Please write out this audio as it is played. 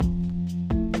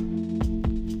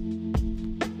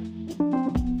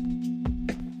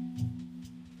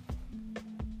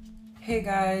Hey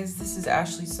guys, this is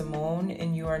Ashley Simone,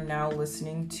 and you are now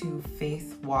listening to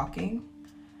Faith Walking.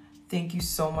 Thank you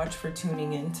so much for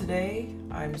tuning in today.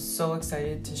 I'm so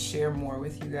excited to share more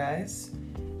with you guys.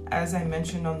 As I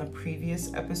mentioned on the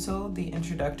previous episode, the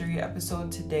introductory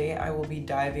episode, today I will be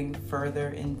diving further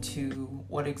into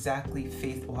what exactly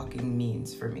faith walking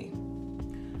means for me.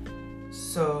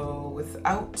 So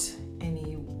without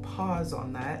any pause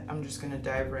on that, I'm just going to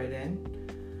dive right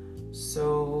in.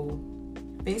 So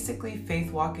basically,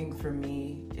 faith walking for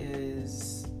me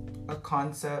is a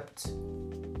concept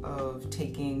of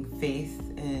taking faith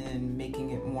and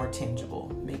making it more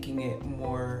tangible, making it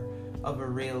more of a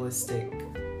realistic,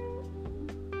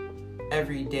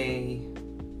 everyday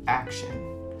action.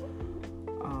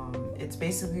 It's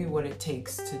basically what it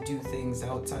takes to do things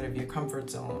outside of your comfort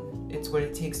zone. It's what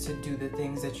it takes to do the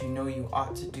things that you know you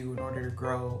ought to do in order to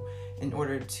grow, in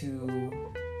order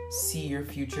to see your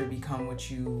future become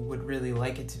what you would really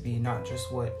like it to be, not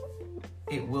just what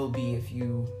it will be if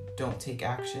you don't take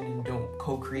action and don't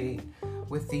co-create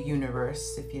with the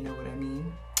universe, if you know what I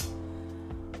mean.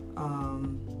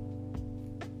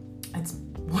 It's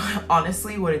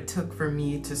honestly what it took for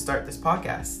me to start this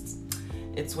podcast.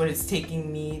 It's what it's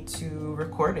taking me to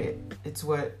record it. It's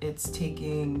what it's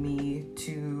taking me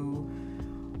to,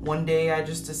 one day I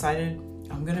just decided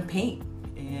I'm gonna paint.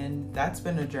 And that's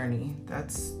been a journey.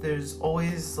 There's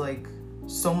always like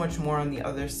so much more on the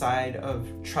other side of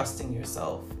trusting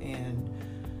yourself and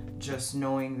just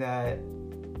knowing that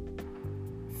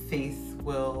faith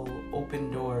will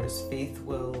open doors. Faith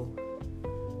will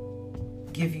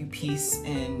give you peace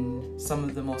in some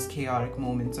of the most chaotic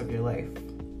moments of your life.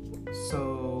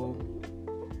 So,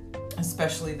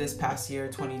 especially this past year,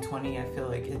 2020, I feel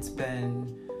like it's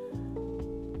been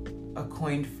a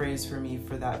coined phrase for me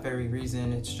for that very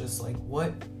reason. It's just like,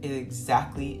 what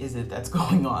exactly is it that's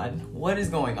going on? What is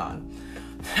going on?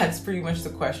 That's pretty much the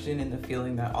question and the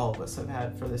feeling that all of us have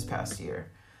had for this past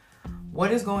year.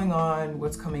 What is going on?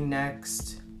 What's coming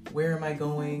next? Where am I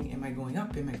going? Am I going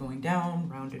up? Am I going down?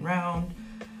 Round and round.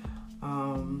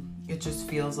 It just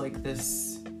feels like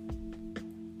this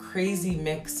crazy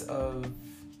mix of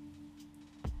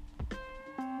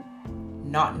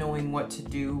not knowing what to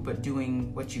do, but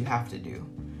doing what you have to do.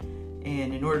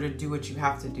 And in order to do what you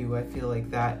have to do, I feel like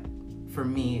that, for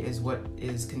me, is what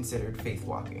is considered faith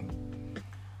walking.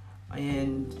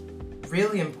 And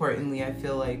really importantly, I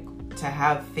feel like to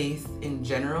have faith in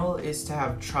general is to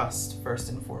have trust first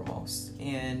and foremost.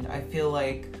 And I feel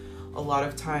like a lot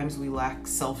of times we lack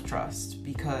self-trust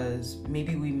because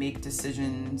maybe we make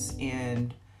decisions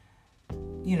and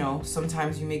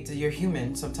sometimes you're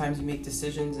human. Sometimes you make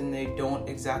decisions and they don't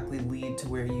exactly lead to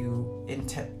where you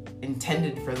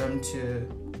intended for them to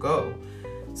go.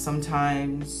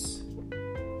 Sometimes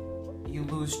you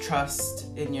lose trust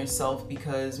in yourself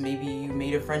because maybe you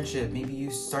made a friendship, maybe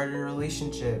you started a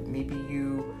relationship, maybe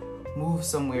you moved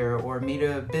somewhere or made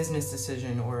a business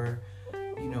decision, or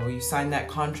you signed that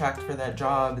contract for that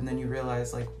job and then you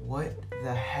realize, like, what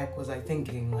the heck was I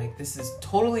thinking? Like, this is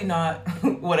totally not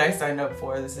what I signed up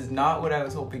for. This is not what I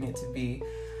was hoping it to be.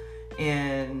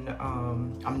 And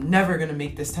I'm never going to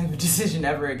make this type of decision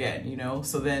ever again,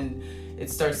 So then it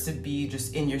starts to be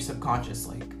just in your subconscious,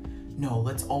 like, no,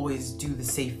 let's always do the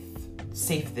safe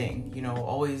thing,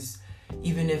 always,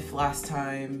 even if last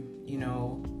time,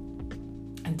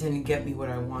 it didn't get me what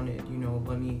I wanted,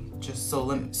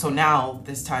 so now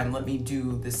this time, let me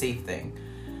do the safe thing.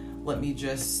 Let me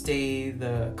just stay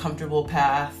the comfortable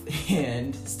path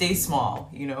and stay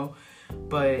small,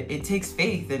 but it takes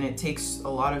faith and it takes a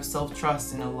lot of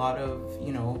self-trust and a lot of,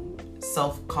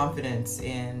 self-confidence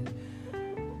and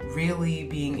really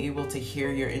being able to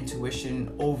hear your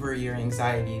intuition over your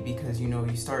anxiety, because,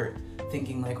 you start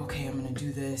thinking like, okay, I'm going to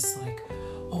do this. Like,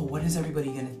 oh, what is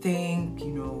everybody going to think?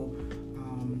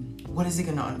 What is it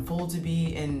going to unfold to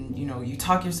be? And, you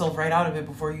talk yourself right out of it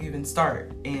before you even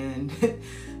start. And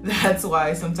that's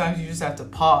why sometimes you just have to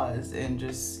pause and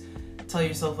just tell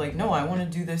yourself, like, no, I want to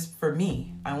do this for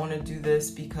me. I want to do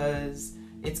this because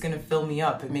it's going to fill me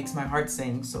up. It makes my heart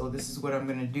sing. So this is what I'm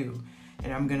going to do.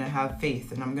 And I'm going to have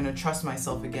faith and I'm going to trust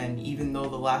myself again, even though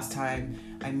the last time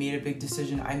I made a big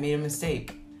decision, I made a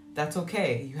mistake. That's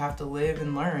okay. You have to live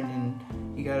and learn,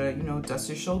 and you gotta, dust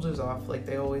your shoulders off, like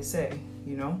they always say,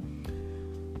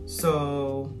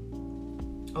 So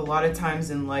a lot of times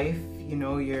in life,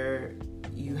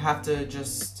 you have to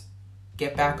just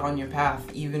get back on your path,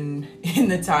 even in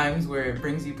the times where it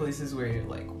brings you places where you're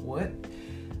like, what?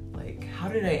 Like, how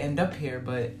did I end up here?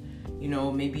 But,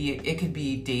 maybe it could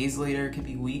be days later, it could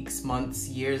be weeks, months,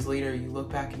 years later, you look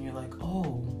back and you're like,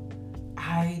 oh,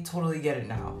 I totally get it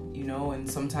now, and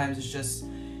sometimes it's just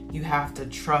you have to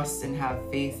trust and have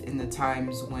faith in the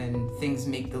times when things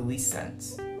make the least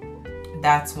sense.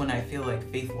 That's when I feel like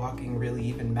faith walking really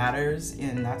even matters,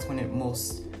 and that's when it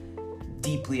most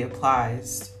deeply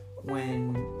applies,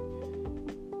 when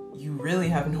you really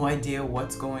have no idea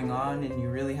what's going on and you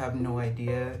really have no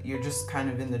idea. You're just kind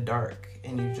of in the dark,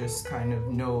 and you just kind of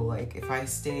know, like, if I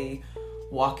stay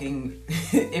walking,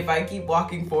 if I keep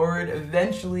walking forward,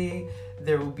 eventually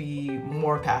there will be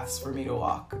more paths for me to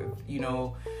walk. You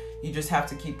know, you just have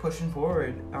to keep pushing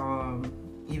forward,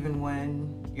 even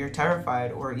when you're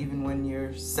terrified, or even when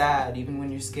you're sad, even when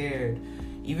you're scared,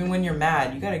 even when you're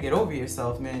mad. You got to get over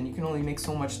yourself, man. You can only make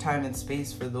so much time and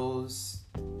space for those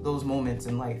moments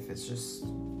in life. It's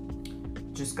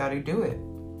just got to do it.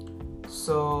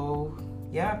 So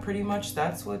yeah, pretty much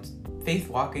that's what faith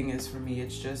walking is for me.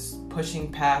 It's just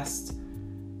pushing past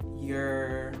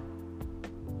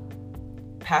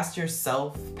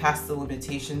yourself, past the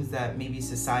limitations that maybe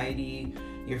society,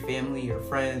 your family, your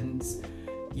friends,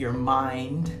 your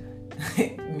mind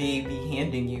may be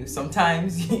handing you.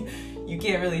 Sometimes you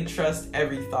can't really trust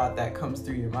every thought that comes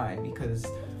through your mind, because,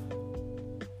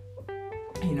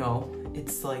 you know,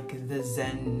 it's like the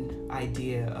Zen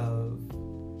idea of,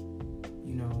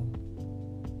 you know,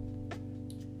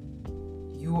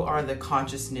 you are the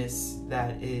consciousness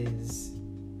that is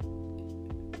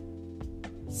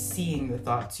seeing the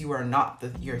thoughts. You are not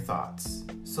your thoughts.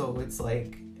 So it's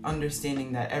like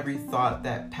understanding that every thought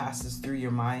that passes through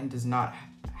your mind does not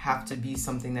have to be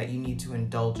something that you need to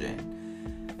indulge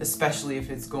in, especially if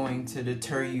it's going to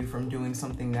deter you from doing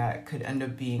something that could end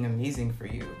up being amazing for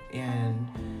you. And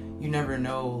you never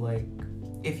know, like,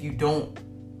 if you don't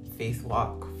faith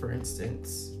walk, for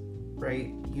instance,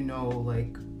 right? You know,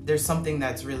 like, there's something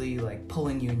that's really like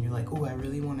pulling you, and you're like, oh, I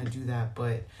really want to do that,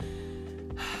 but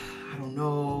I don't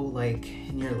know, like,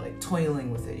 and you're like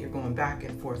toiling with it. You're going back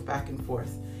and forth.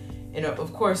 And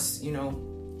of course, you know,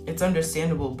 it's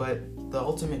understandable, but the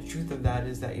ultimate truth of that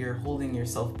is that you're holding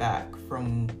yourself back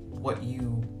from what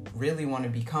you really want to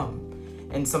become.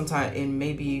 And sometimes it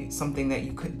may be something that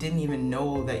you didn't even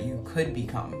know that you could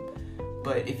become.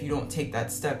 But if you don't take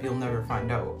that step, you'll never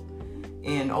find out.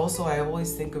 And also, I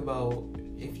always think about,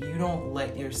 if you don't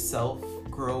let yourself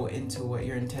grow into what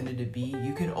you're intended to be,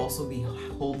 you could also be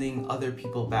holding other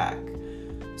people back.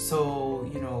 So,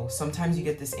 you know, sometimes you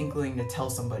get this inkling to tell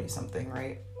somebody something,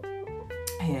 right?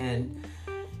 And,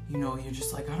 you know, you're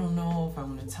just like, I don't know if I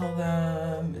want to tell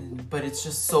them, but it's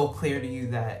just so clear to you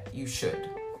that you should,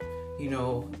 you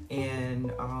know,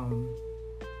 and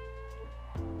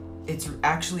it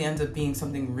actually ends up being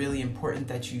something really important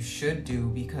that you should do,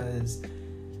 because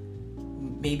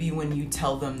maybe when you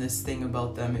tell them this thing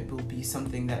about them, it will be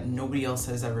something that nobody else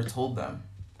has ever told them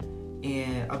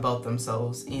and about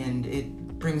themselves, and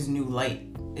it brings new light.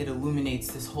 It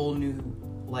illuminates this whole new,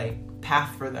 like,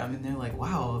 path for them, and they're like,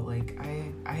 wow, like,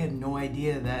 I had no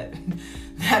idea that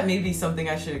that may be something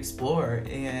I should explore.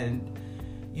 And,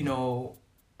 you know,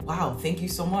 wow, thank you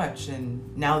so much.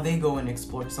 And now they go and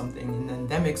explore something, and then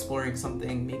them exploring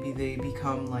something, maybe they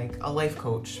become like a life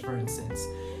coach, for instance,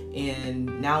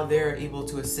 and now they're able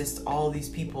to assist all these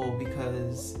people,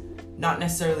 because not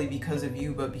necessarily because of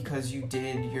you, but because you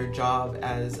did your job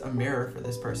as a mirror for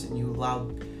this person. You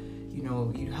allowed, you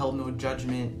know, you held no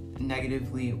judgment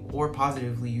negatively or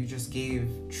positively. You just gave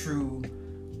true,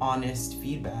 honest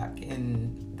feedback,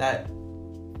 and that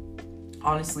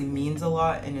honestly means a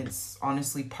lot. And it's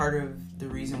honestly part of the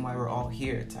reason why we're all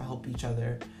here, to help each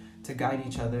other, to guide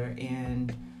each other.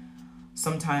 And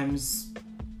sometimes,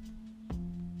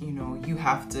 you know, you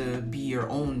have to be your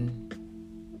own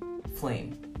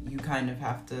flame. You kind of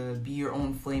have to be your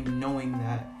own flame, knowing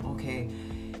that, okay,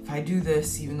 if I do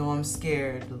this, even though I'm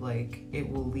scared, like, it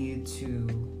will lead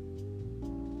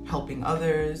to helping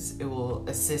others. It will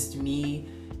assist me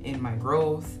in my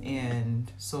growth.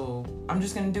 And so I'm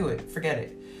just gonna do it. Forget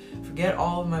it. Forget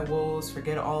all of my woes.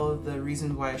 Forget all of the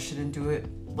reasons why I shouldn't do it.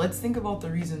 Let's think about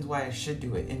the reasons why I should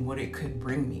do it and what it could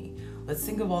bring me. Let's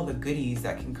think of all the goodies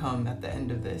that can come at the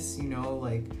end of this. You know,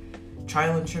 like,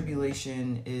 trial and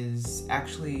tribulation is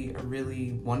actually a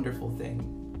really wonderful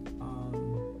thing.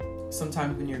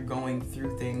 Sometimes when you're going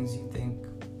through things, you think,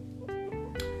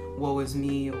 woe is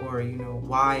me, or, you know,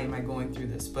 why am I going through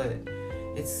this? But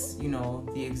it's, you know,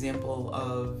 the example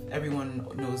of, everyone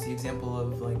knows the example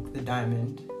of, like, the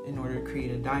diamond. In order to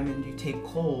create a diamond, you take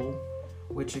coal,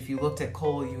 which if you looked at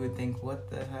coal, you would think, what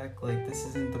the heck? Like, this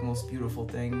isn't the most beautiful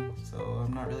thing. So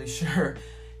I'm not really sure,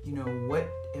 you know, what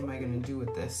am I going to do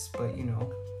with this? But, you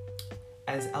know,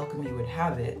 as alchemy would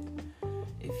have it,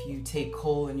 if you take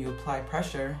coal and you apply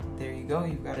pressure, there you go,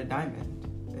 you've got a diamond.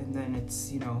 And then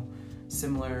it's, you know,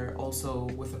 similar also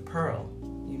with a pearl.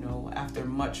 after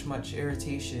much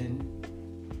irritation,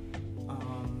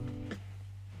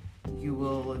 you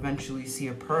will eventually see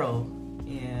a pearl,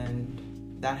 and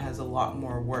that has a lot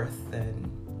more worth than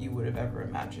you would have ever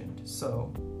imagined.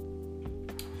 So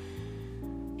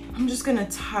I'm just gonna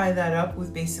tie that up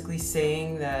with basically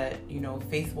saying that,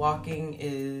 faith walking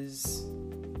is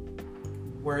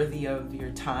worthy of your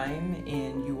time,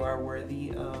 and you are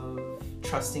worthy of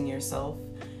trusting yourself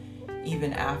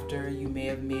even after you may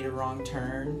have made a wrong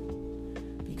turn,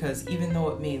 because even though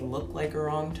it may look like a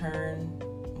wrong turn,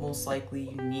 most likely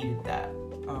you needed that.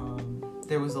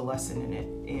 There was a lesson in it,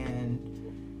 and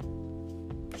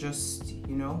just,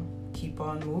 keep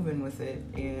on moving with it,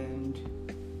 and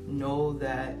know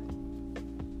that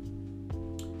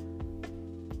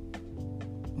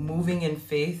moving in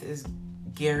faith is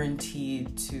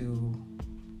guaranteed to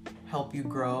help you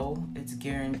grow. It's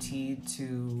guaranteed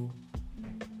to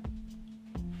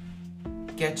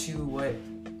get you what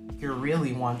you're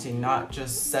really wanting, not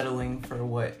just settling for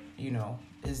what,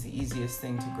 is the easiest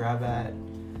thing to grab at.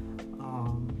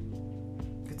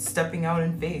 It's stepping out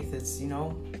in faith. It's,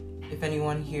 if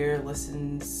anyone here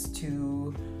listens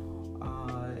to,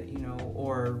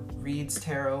 or reads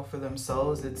tarot for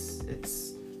themselves,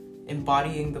 it's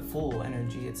embodying the Fool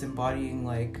energy. It's embodying,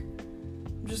 like,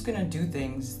 I'm just gonna do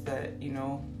things that,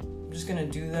 I'm just gonna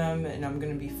do them, and I'm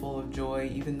gonna be full of joy,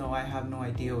 even though I have no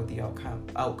idea what the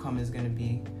outcome is gonna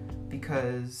be,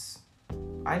 because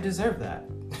I deserve that.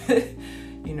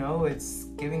 It's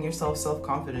giving yourself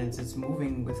self-confidence. It's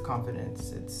moving with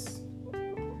confidence. It's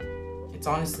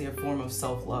honestly a form of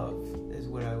self-love, is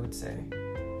what I would say.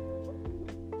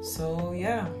 So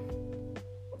yeah,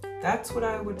 that's what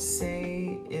I would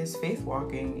say is faith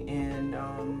walking, and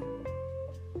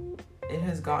it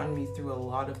has gotten me through a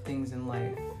lot of things in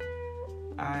life.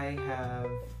 I have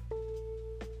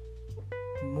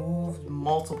moved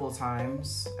multiple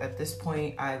times. At this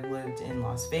point, I've lived in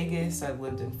Las Vegas, I've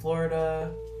lived in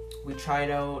Florida, we tried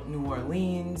out New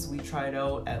Orleans, we tried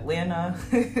out Atlanta,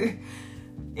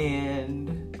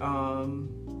 and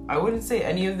I wouldn't say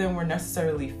any of them were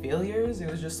necessarily failures.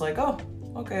 It was just like, oh,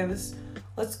 okay,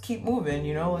 let's keep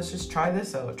moving, let's just try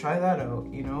this out, try that out,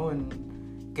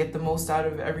 and get the most out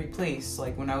of every place.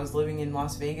 Like when I was living in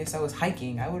Las Vegas, I was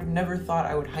hiking. I would have never thought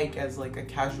I would hike as like a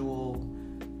casual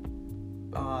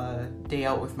day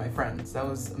out with my friends. That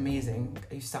was amazing.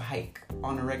 I used to hike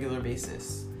on a regular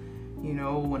basis.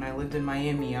 When I lived in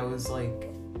Miami, I was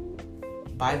like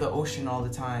by the ocean all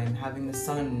the time, having the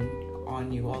sun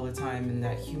on you all the time, and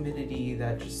that humidity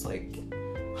that just like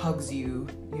hugs you,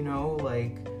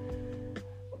 like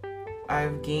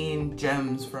I've gained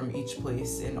gems from each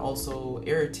place, and also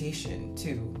irritation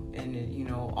too. And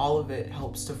all of it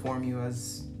helps to form you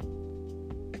as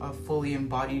a fully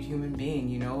embodied human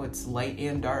being. It's light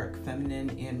and dark, feminine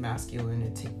and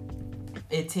masculine.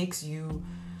 It takes you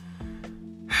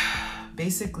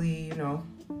basically,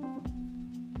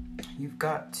 you've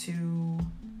got to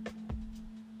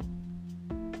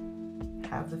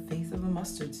have the faith of a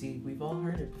mustard seed. We've all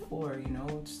heard it before, and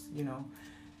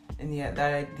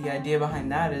the idea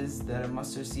behind that is that a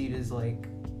mustard seed is like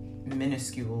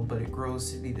minuscule, but it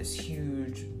grows to be this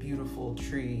huge, beautiful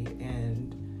tree.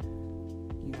 And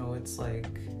it's like,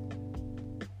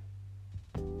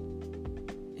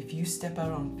 if you step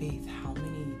out on faith, how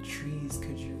many trees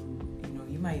could you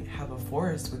might have a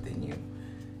forest within you,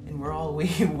 and we're all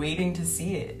waiting to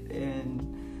see it.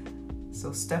 And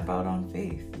so step out on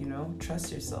faith,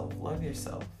 trust yourself, love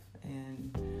yourself.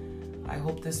 And I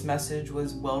hope this message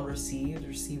was well received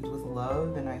with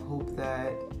love, and I hope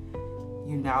that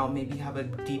you now maybe have a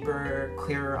deeper,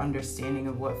 clearer understanding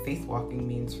of what faith walking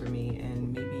means for me,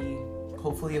 and maybe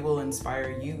hopefully it will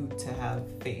inspire you to have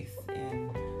faith and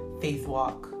faith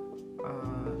walk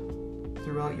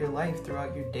throughout your life,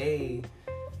 throughout your day.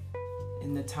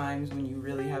 In the times when you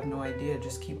really have no idea,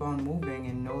 just keep on moving,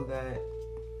 and know that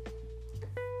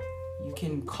you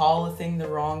can call a thing the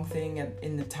wrong thing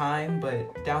in the time,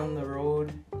 but down the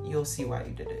road, you'll see why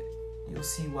you did it. You'll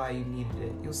see why you needed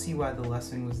it. You'll see why the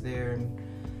lesson was there, and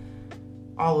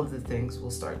all of the things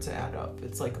will start to add up.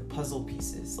 It's like puzzle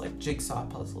pieces, like jigsaw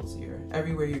puzzles.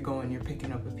 Everywhere you're going, you're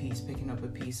picking up a piece,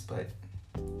 but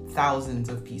thousands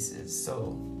of pieces.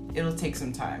 So it'll take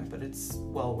some time, but it's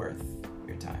well worth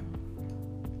your time.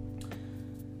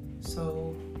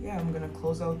 So yeah, I'm gonna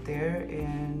close out there,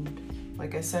 and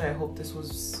like I said, I hope this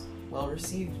was well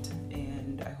received,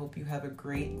 and I hope you have a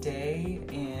great day,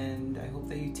 and I hope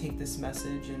that you take this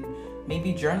message and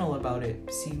maybe journal about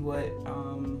it, see what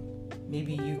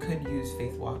maybe you could use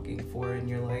faith walking for in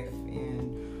your life,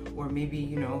 or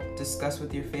maybe discuss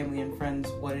with your family and friends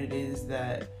what it is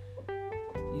that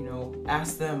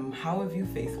ask them, how have you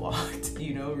faith walked,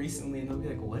 recently? And they'll be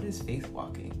like, what is faith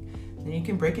walking? And you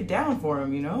can break it down for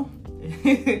them,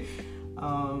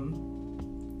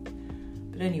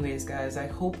 But anyways, guys, I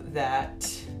hope that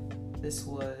this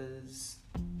was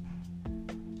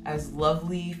as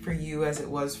lovely for you as it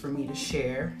was for me to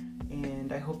share.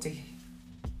 And I hope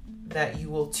that you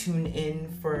will tune in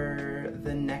for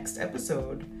the next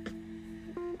episode.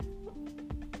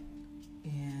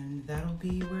 And that'll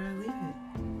be where I leave it.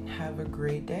 Have a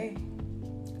great day.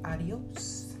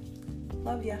 Adios.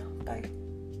 Love ya. Bye.